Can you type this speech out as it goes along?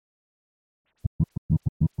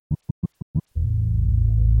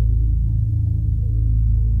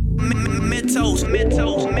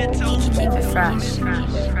fresh.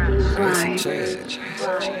 Right.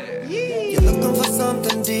 You're looking for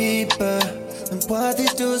something deeper than what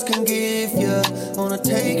these dudes can give you. Wanna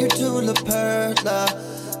take you to La Perla,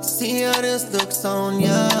 see how this looks on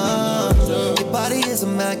ya. Your body is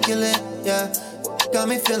immaculate, yeah. Got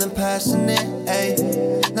me feeling passionate,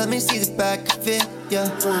 ayy. Let me see the back of it, yeah.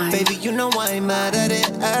 Baby, you know I ain't mad at it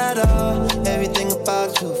at all. Everything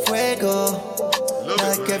about you, fuego.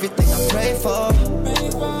 Like everything I pray for.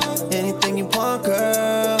 Anything you want,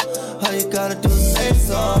 girl. All you gotta do is say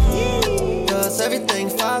so. Cause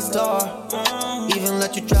everything's 5-star. Even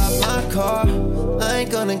let you drive my car. I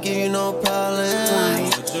ain't gonna give you no problem.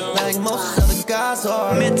 Like most other guys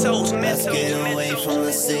are. Let's get away from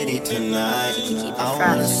the city tonight. I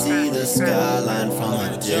wanna see the skyline from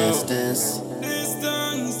a distance.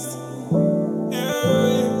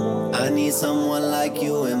 I need someone like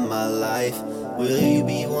you in my life. Will you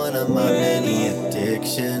be one of my many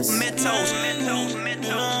addictions?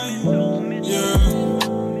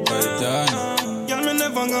 Girl, me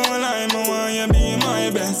never gonna lie, I want you be my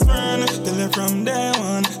best friend. Tell you from day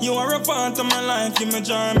one, you are a part of my life. Give me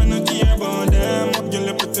joy, me no care about them. Girl,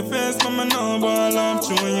 your pretty face, mama know about love.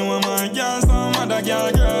 True, you are my girl, some other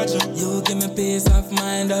girl grudge. You give me peace of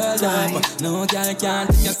mind all up. No girl can't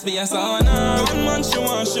take your space on her. One man she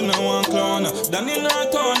want, she no want clown. Done in her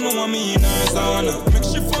town, no one me in her zone. Make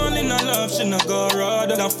she fall in her love, she no go road.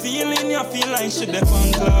 That feeling, you feel like she def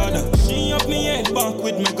on cloud. She up me head back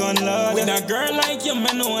with me gun load. With a girl like you,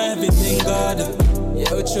 me know everything good.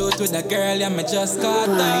 You truth with a girl, yeah, me just caught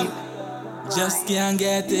up. Just can't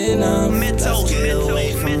get enough. Let's get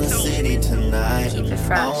away from the city tonight.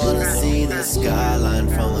 I wanna see the skyline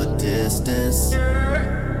from a distance.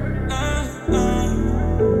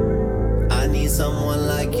 I need someone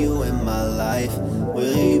like you in my life.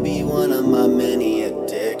 Will you be one of my many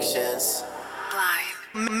addictions?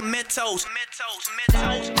 Mentos.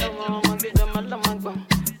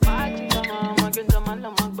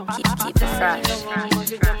 Keep it fresh.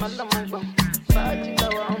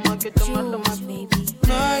 Jules, baby.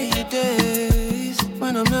 My days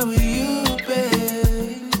when I'm not with you,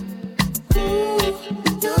 babe. Ooh,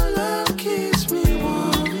 your love keeps me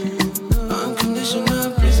warm.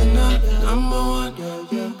 Unconditional prisoner, number one.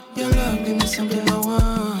 Your love give me something I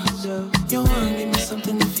want. You wanna give me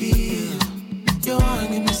something to feel. You wanna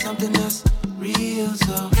give me something that's real,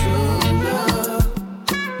 so true love.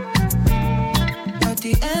 At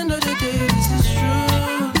the end of the day, this is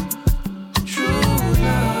true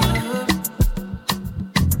love.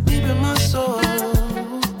 Deep in my soul,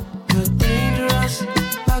 you're dangerous.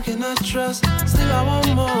 I cannot trust, still I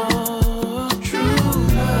want more. True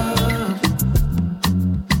love.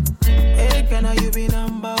 Hey, can I you be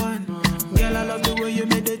number one? Girl, I love the way you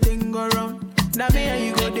made the thing go round. Now me and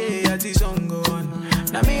you go there as the song go on.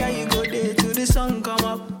 Now me and you go there till the sun come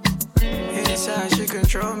up. Inside she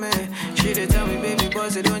control me. She dey tell me, baby,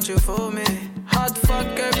 boss, don't you fool me. Hot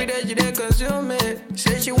fuck every day, she dey consume me.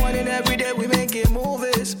 Say she want it every day, we making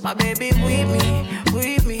movies. My baby with me.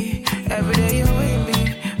 Every day you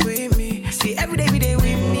with me. See, every day we dey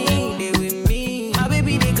with me. My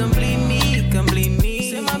baby, they complete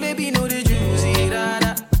me. Say my baby know the juicy,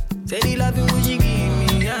 da. Say the loving what she give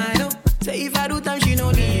me, I know. Say if I do time, she no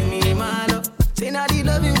leave me, my love. Say now the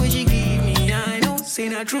loving what she give me, I know. Say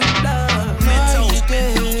not true love. My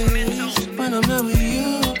days when I'm not with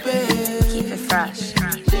you, babe. Keep it fresh.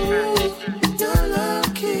 Ooh, your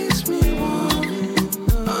love keeps me warm.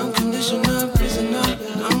 Unconditional prisoner,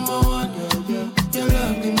 number one. Your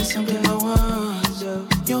love give me something I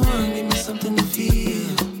want. You wanna give me something to feel.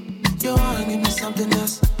 You wanna give me something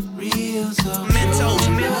that's real, so Mentos.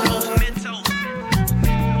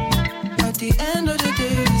 at the end of the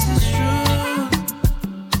day, this is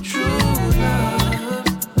true love.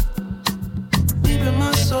 Deep in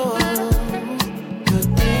my soul, you're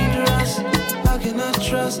dangerous. I cannot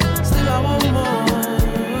trust, still I want more.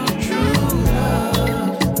 True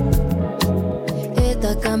love.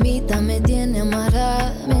 Esta camita me tiene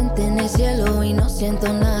amarrada, mente en el cielo y no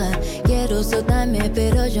siento nada. Quiero soltarme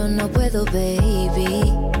pero yo no puedo,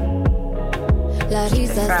 baby. Las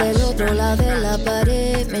risas del otro lado de la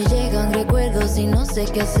pared me llegan recuerdos y no sé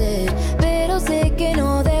qué hacer, pero sé que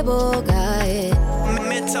no debo caer.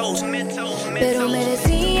 Pero me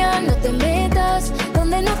decían no te metas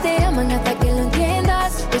donde no te aman hasta que lo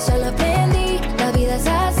entiendas. Yo ya lo aprendí, la vida es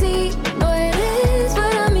así. No eres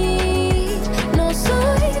para mí, no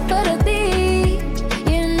soy para ti.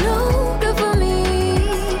 You know good for me.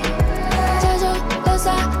 Ya yo lo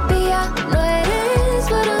sabía, no eres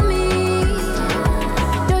para mí.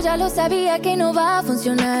 Yo ya ya lo sabía que no va a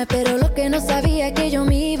funcionar, pero lo que no sabía es que yo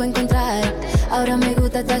me iba a encontrar. Ahora me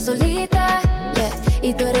gusta estar solita, yeah,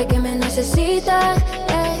 y tú eres que me necesita,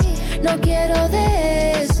 yeah. No quiero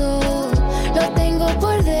de eso, lo tengo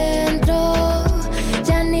por dentro.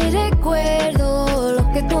 Ya ni recuerdo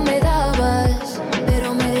lo que tú me dabas,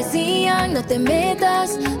 pero me decían no te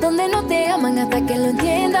metas donde no te aman hasta que lo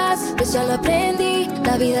entiendas. Pues ya lo aprendí,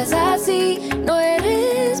 la vida es así. No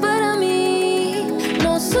eres para mí,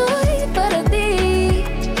 no soy para ti,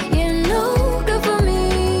 you know good for me.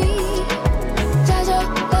 Ya yo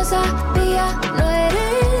lo sabía, no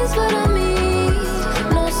eres para mí,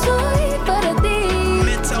 no soy para ti,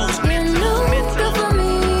 you know good for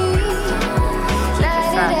me. La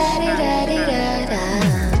di da di da di da da,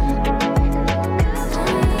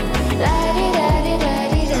 la di da di da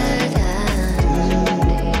di da da,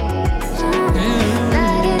 la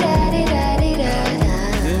di da di da di da da.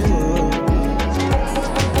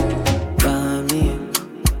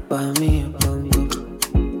 Buy me a bumble.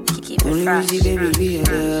 Only easy baby be a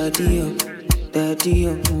daddy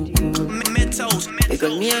up.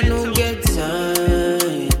 Because me I no get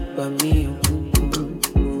time. Buy me a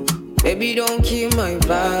bumble. Baby don't kill my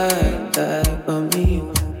vibe. Buy me a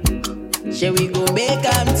bumble. Shall we go make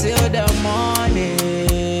up till the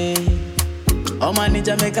morning? Oh man,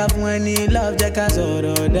 ninja make up when he love Jacka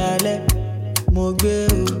Zoro dale. Mogbe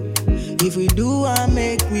o. If we do, I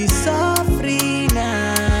make we so free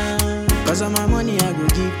now. Cause of my money, I go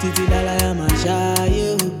give Titi Dala, I'm a shy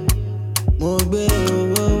you. Mogbe,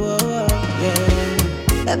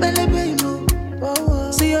 yeah. Ebelebe, no.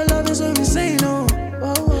 See your love is so insane, no.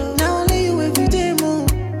 Now only you every day, mo.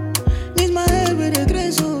 Need my head with a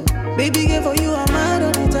grace, oh. Baby, girl, for you, I'm mad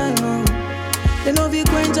all the time, oh. They know if you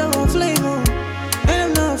quench, I won't flame, oh. And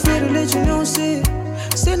I'm not afraid to let you know, say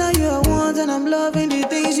now you are one, and I'm loving the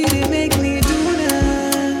things you did make me do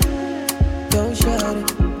now. Go shut it.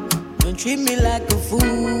 Don't treat me like a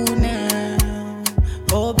fool now.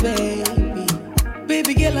 Oh baby,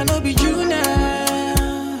 baby girl, I know be you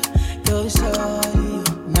now. Go shut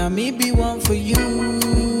it. Now me be one for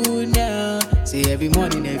you now. Say every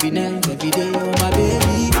morning, every night, every day, oh my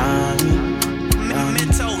baby.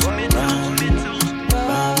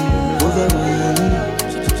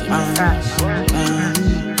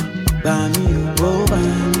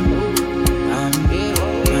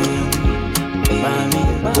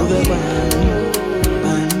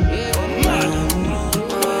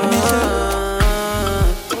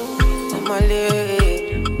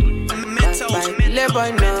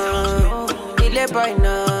 By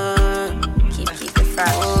now, keep it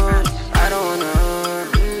fresh. I don't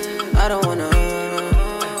wanna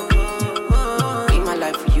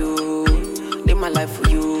live my life for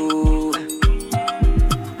you,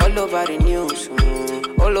 all over the news,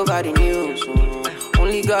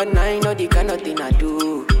 Only God and I know the kind of thing I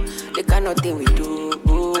do, the kind of thing we do.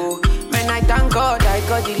 Man, I thank God I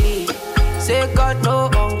got the lead. Say God no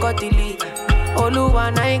ungodly.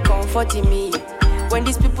 Oluwa na ain't comforting me. When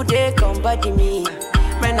these people they come body me,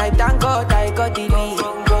 man, I thank God I got the lead.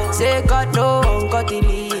 Say God no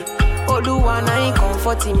ungodly. Oluwa na ain't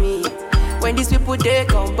comforting me. When these people they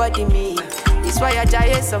come body me, it's why I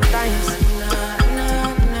die sometimes.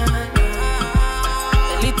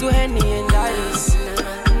 A little Henny and ice.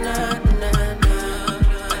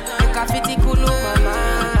 Make a fitty cool mama.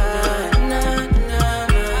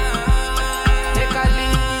 Make a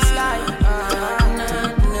live this life.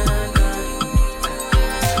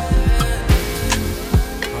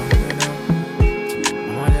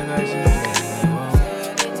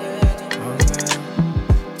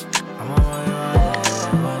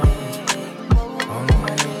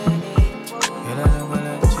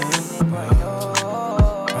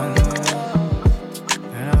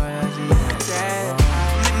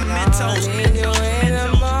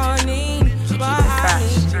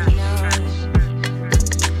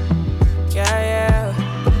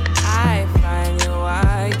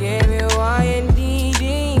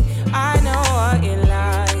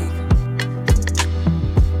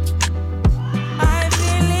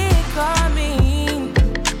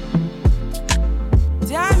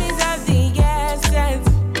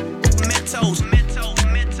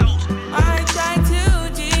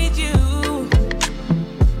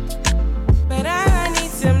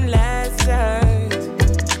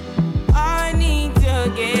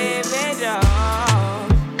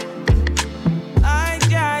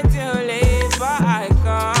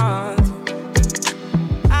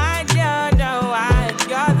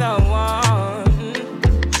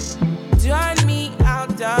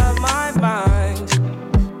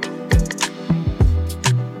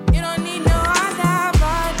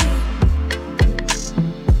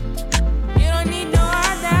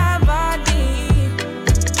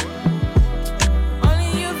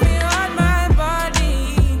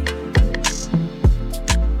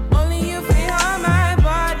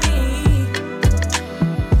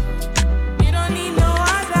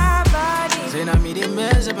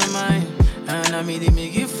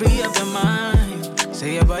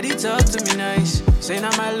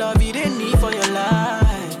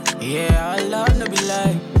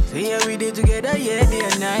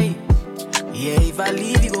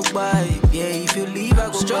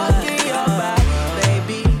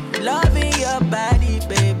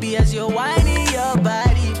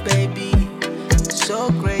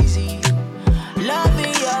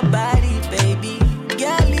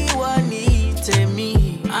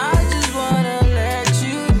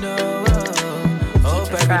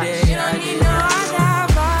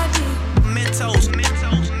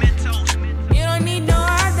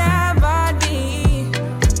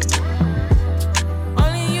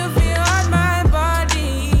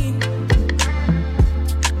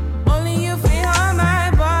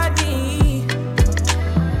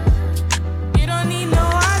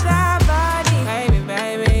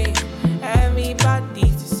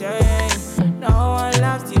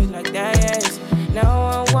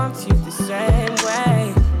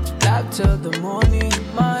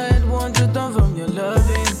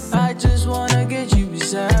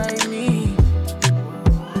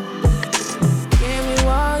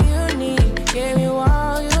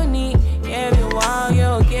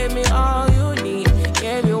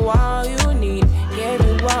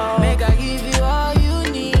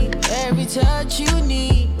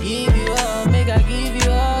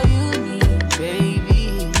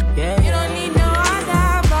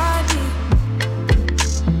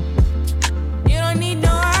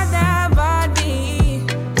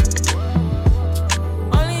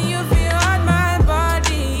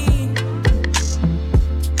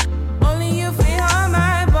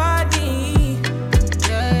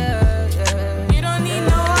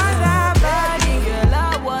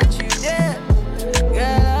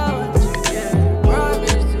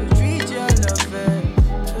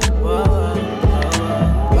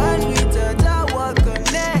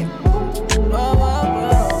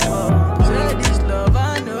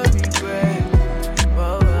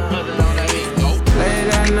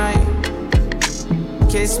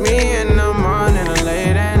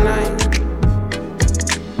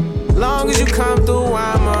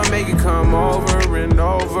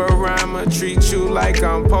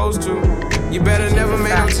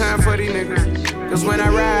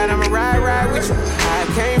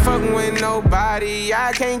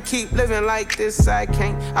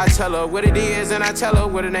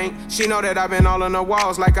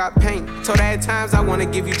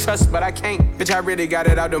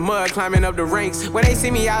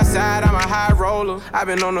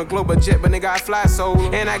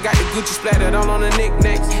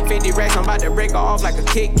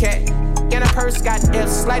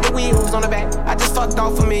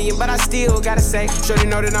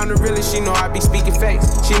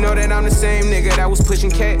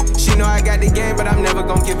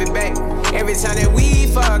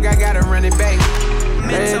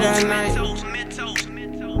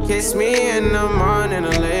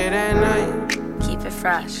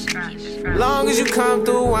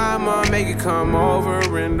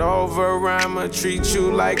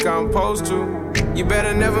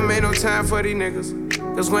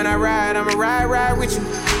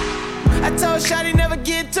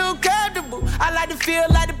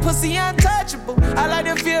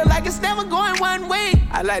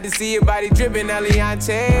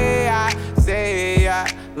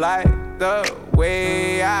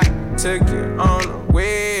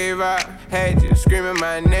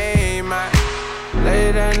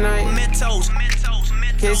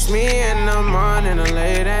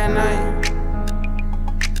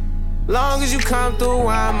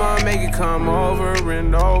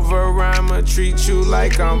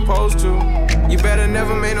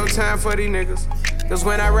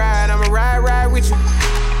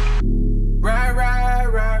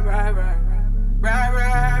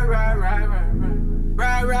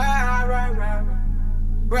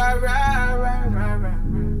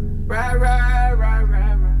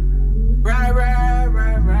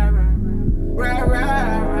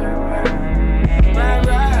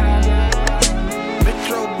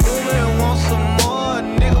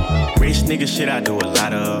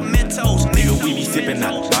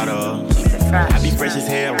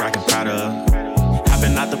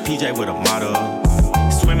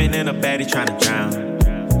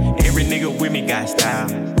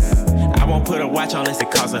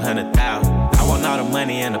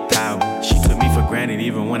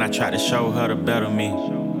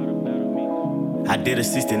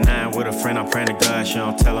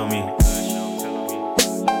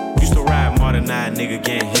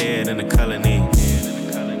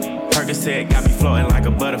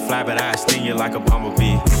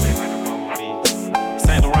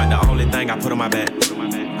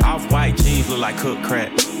 Off-white jeans look like cooked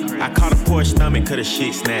crack. I caught a poor stomach, could have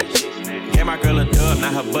shit snatched. Gave my girl a dub,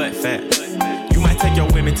 not her butt fat. You might take your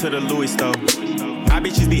women to the Louis store. My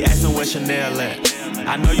bitches be asking where Chanel at.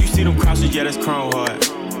 I know you see them crosses, yeah, that's chrome hard.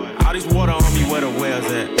 All this water on me, where the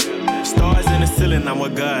whales at? Stars in the ceiling, I'm where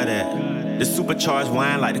God at. The supercharged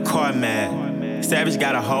wine like the car mad. Savage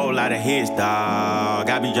got a whole lot of hits, dawg.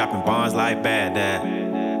 I be dropping bombs like Baghdad.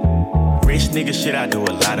 Rich nigga shit I do a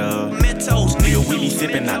lot of. Nigga, we be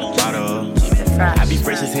sipping out the bottle. I be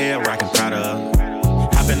fresh as hell, rockin' Prada.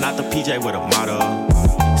 Hopping out the PJ with a model.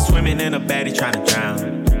 Swimming in a baddie tryna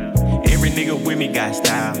drown. Every nigga with me got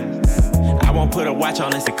style. I won't put a watch on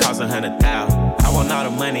unless it costs 100,000. I want all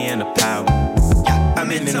the money and the power. Yeah,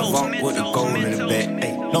 I'm in the vault with the gold in the back.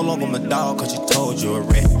 Ay, no longer my dog, cause you told you a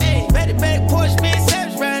rat. Hey, back Porsche, man,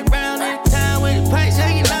 Savage riding around in the town with the pipes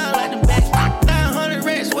hanging out like the back. 900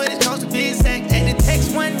 racks, what it cost to be exact. At the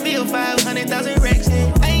text 1 bill, 500,000 racks.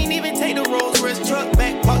 I ain't even take the Rolls Royce truck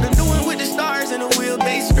back. Park the new one with the stars and the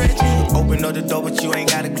wheelbase stretching. Open up the door, but you ain't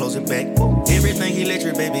gotta close it back. Everything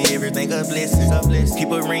electric, baby, everything a blessing.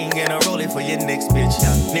 Keep a ring and a roll it for your next bitch.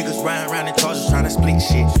 Niggas riding around in charges trying to split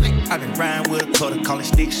shit. I been riding with a cutter, call it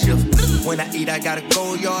stick shift. When I eat, I gotta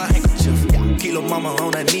go yard handkerchief. Kilo mama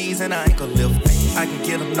on her knees and I ankle lift. I can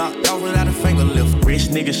get them knocked off without a finger lift. Rich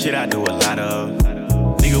nigga shit I do a lot of.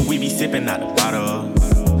 Nigga, we be sipping out the bottle.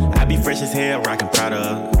 I be fresh as hell, rockin'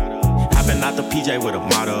 Prada. Hopping out the PJ with a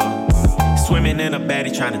model. Swimming in a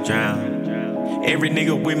baddie tryna drown. Every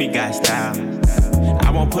nigga with me got style.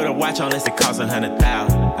 I won't put a watch on unless it costs 100,000.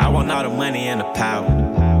 I want all the money and the power.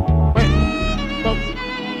 Wet, oh.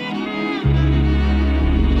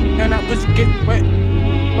 And I push get wet,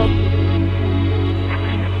 oh.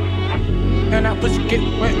 And I push get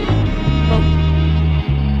wet, oh.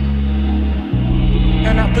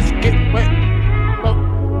 And I push get wet, oh.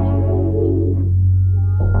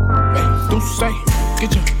 Hey, do say,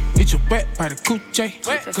 get you wet by the coochie.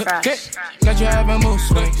 Got you having mood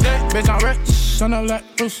swings. Bitch, I'm rich, on up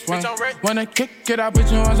like Bruce Wayne. Wanna kick it, I put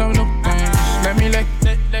you on some new things. Let me lick,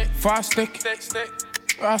 before I stick.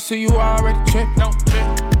 I see you already tripped.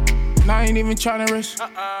 Now I ain't even tryna risk.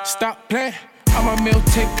 Stop playing, I'm a meal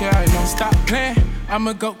ticket, I know. Stop playing,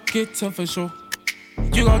 I'ma go get to for sure.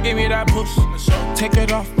 You gon' give me that push. Take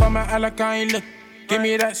it off, I'ma act like I ain't look. Give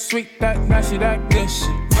me that sweet, that nasty, that good shit.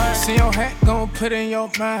 See your hat, gon' put in your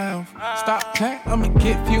mouth. Stop playing, I'ma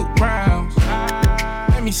give you rounds.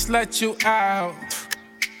 Let me slut you out.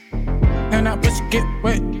 And I push get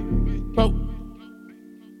wet, whoa.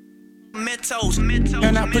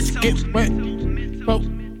 And I push get wet, whoa.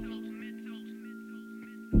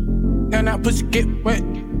 And I push get wet,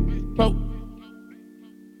 whoa.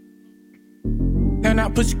 And I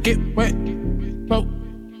push get wet, whoa.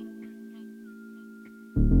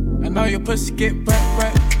 I know your pussy get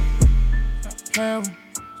wet. Stop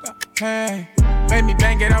playing. Make me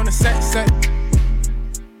bang it on the set.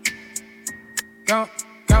 Go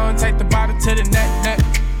and take the bottle to the neck.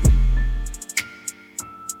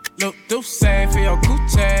 Look, do say for your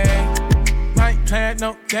Gucci. Night playing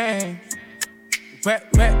no game. Wet,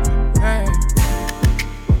 hey.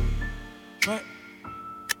 Wet.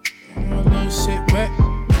 Your little shit wet.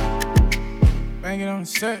 Bang it on the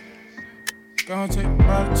set. Gonna take the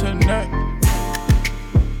bottle to the neck.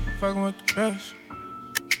 Fucking with the best.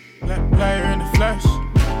 Black player in the flesh.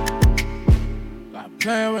 Stop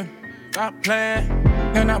playing with me. Stop playing.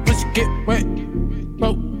 And I push you get wet.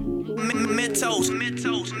 Whoa. Mentos.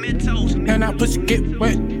 And I push you get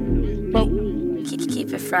wet. Whoa.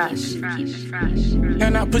 Keep it fresh.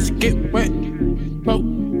 And I push you get wet. Whoa.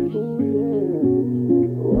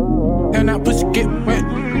 And I push you get wet.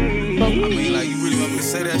 Whoa. I mean, like, you really want me to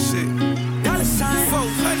say that shit?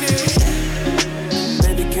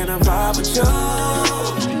 Baby, can I vibe with you?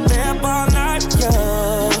 Stay up all night with you.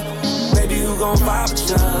 Baby, who gon' vibe with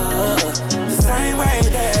you? The same way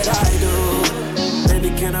that I do. Baby,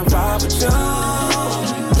 can I vibe with you?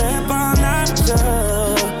 Stay up all night with you.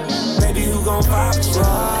 Baby, who gon' vibe with you?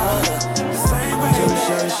 The same way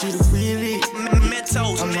that she the really.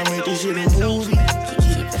 I'm gonna make this shit a movie. You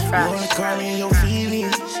wanna call me in your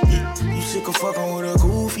feelings. You sick of fucking with a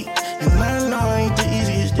goofy. And I know I ain't the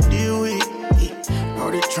easiest to deal with. All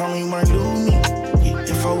that trauma you might lose me.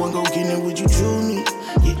 If I wasn't gon' get it, would you choose me?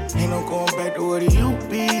 Ain't no going back to what it used to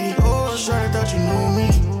be. Oh, sure, I thought you knew me.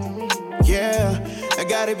 Yeah, I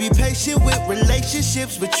gotta be patient with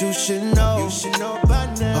relationships, but you should know. You should know by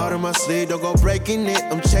now. Heart on my sleeve, don't go breaking it.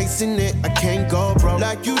 I'm chasing it, I can't go broke.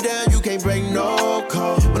 Lock you down, you can't break no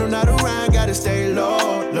code. When I'm not around, gotta stay low.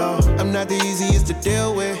 I'm not the easiest to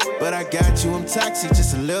deal with, but I got you, I'm toxic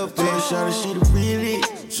just a little bit. Oh, shawty, she the really.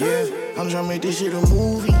 Yeah, I'm tryna make this shit a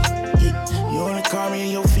movie. caught me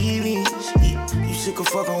in your feelings. Yeah, you sick of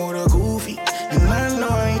fucking with a goofy. And I know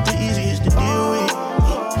I ain't the easiest to deal with.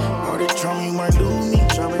 Yeah, all that trauma you might lose me.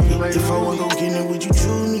 If I wasn't gon' get it, would you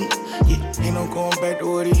choose me? Yeah, ain't no going back to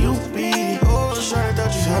what it used to be. Oh, sorry, I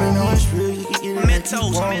thought you had to know it's real. You could get it like you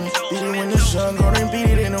want it. Beat it when the sun go, then beat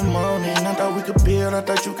it in the morning. I thought we could build, I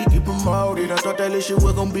thought you could get promoted. I thought that little shit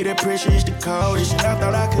was gon' be that pressure, it's the coldest. And I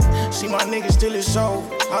thought I could see my niggas till it's over.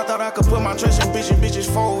 I thought I could put my trust in bitches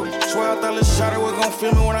folded. Swear I thought little shawty was gon'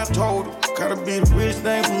 feel me when I told her. Gotta be the realest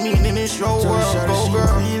thing for me, and then it's your world. Go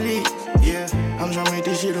girl, really? Yeah, I'm tryna make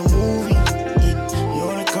this shit a movie. You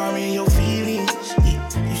only call me in your feelings.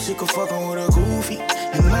 You sick of fucking with a goofy.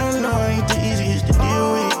 And I know I ain't the easiest to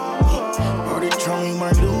deal with. All that trauma you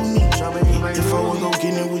might lose me. If I was gon'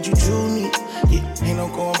 get it, would you choose me? Ain't no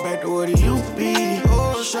going back to what it used to be.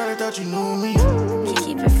 Oh, sorry, I thought you knew me.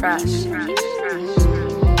 Keep it fresh.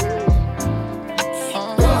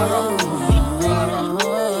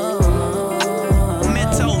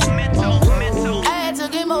 I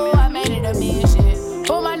took it more, I made it a mission.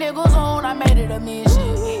 Put my niggas on, I made it a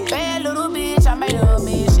mission. Bad little bitch, I made it a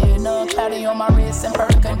mission. No cloudy on my wrist and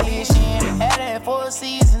perfect condition. Had it 4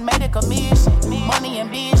 seasons, made it commission. Money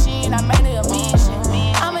ambition, I made it a mission.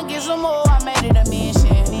 I'ma get some more, I made it a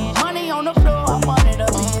mission. Money on the floor, I wanted a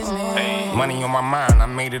business. Money on my mind, I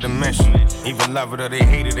made it a mission. Even love it or they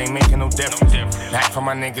hate it, ain't making no difference. Back for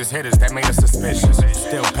my niggas hitters, that made us suspicious.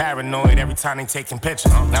 Still paranoid every time they taking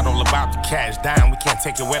pictures. Not all about the cash, dying, we can't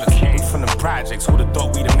take it with us. We from the projects, who'da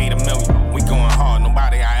thought we'd have made $1 million? We going hard,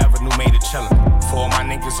 nobody I ever knew made it chillin'. For all my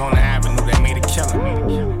niggas on the avenue, that made it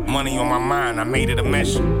killin'. Money on my mind, I made it a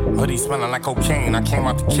mission. Hoodie smelling like cocaine, I came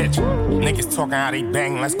out the kitchen. Niggas talking how they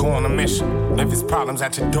bang, let's go on a mission. If it's problems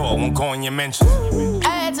at your door, won't go in your mentions.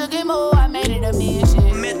 I took it more, I made it a mission.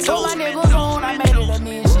 Put my niggas on, I made it a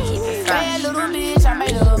mission. Bad little bitch, I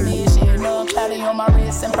made it a mission. No cloudy on my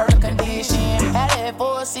wrist and perfect condition. Had it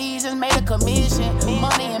 4 seasons, made a commission.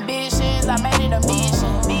 Money ambitions, I made it a mission.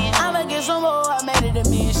 I'ma get some more, I made it a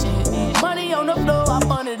mission. Money on the floor, I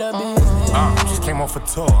funded a business. Just came off a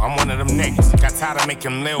tour, I'm one of them niggas. Got tired of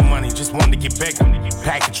making little money, just wanted to get bigger.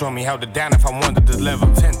 Package on me, held it down if I wanted to deliver.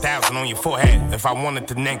 10,000 on your forehead if I wanted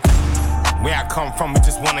to nigga. Where I come from, we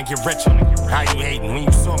just wanna get richer. How you hating? When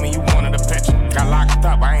you saw me, you wanted a picture. Got locked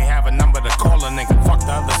up, I ain't have a number to call a nigga. Fuck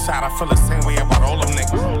the other side, I feel the same way about all them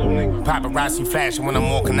niggas. Paparazzi flashing when I'm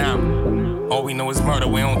walking out. All we know is murder,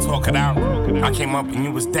 we don't talk it out. I came up and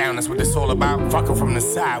you was down, that's what it's all about. Fucking from the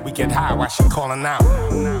side, we get high while she calling out.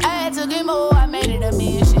 I took it more, I made it a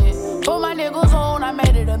mission. Put my niggas on, I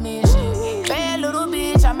made it a mission. Bad little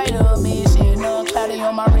bitch, I made it a mission. No cloudy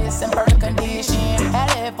on my wrist and perfect condition.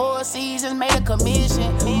 Had it 4 seasons, made a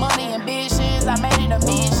commission. Money ambitions, I made it a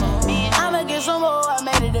mission. I'ma get some more, I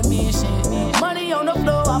made it a mission. Money on the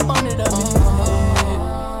floor, I funded a business.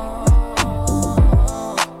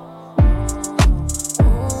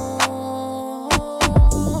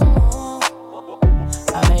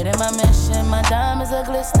 My mission, my diamonds are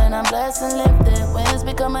glistening. I'm blessed and lifted. Winds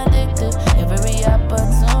become addictive. Every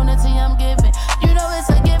opportunity I'm given, you know it's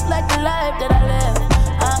a gift like the life that I live.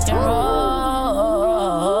 I can roll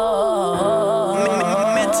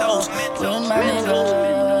with my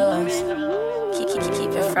niggas.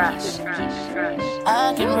 Keep it fresh.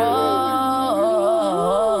 I can roll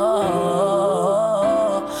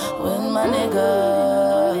with my niggas.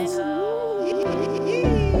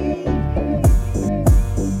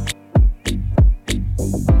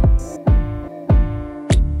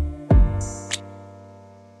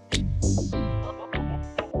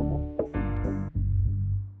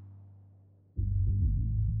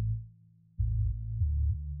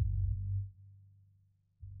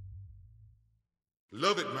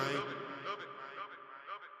 Love it, man.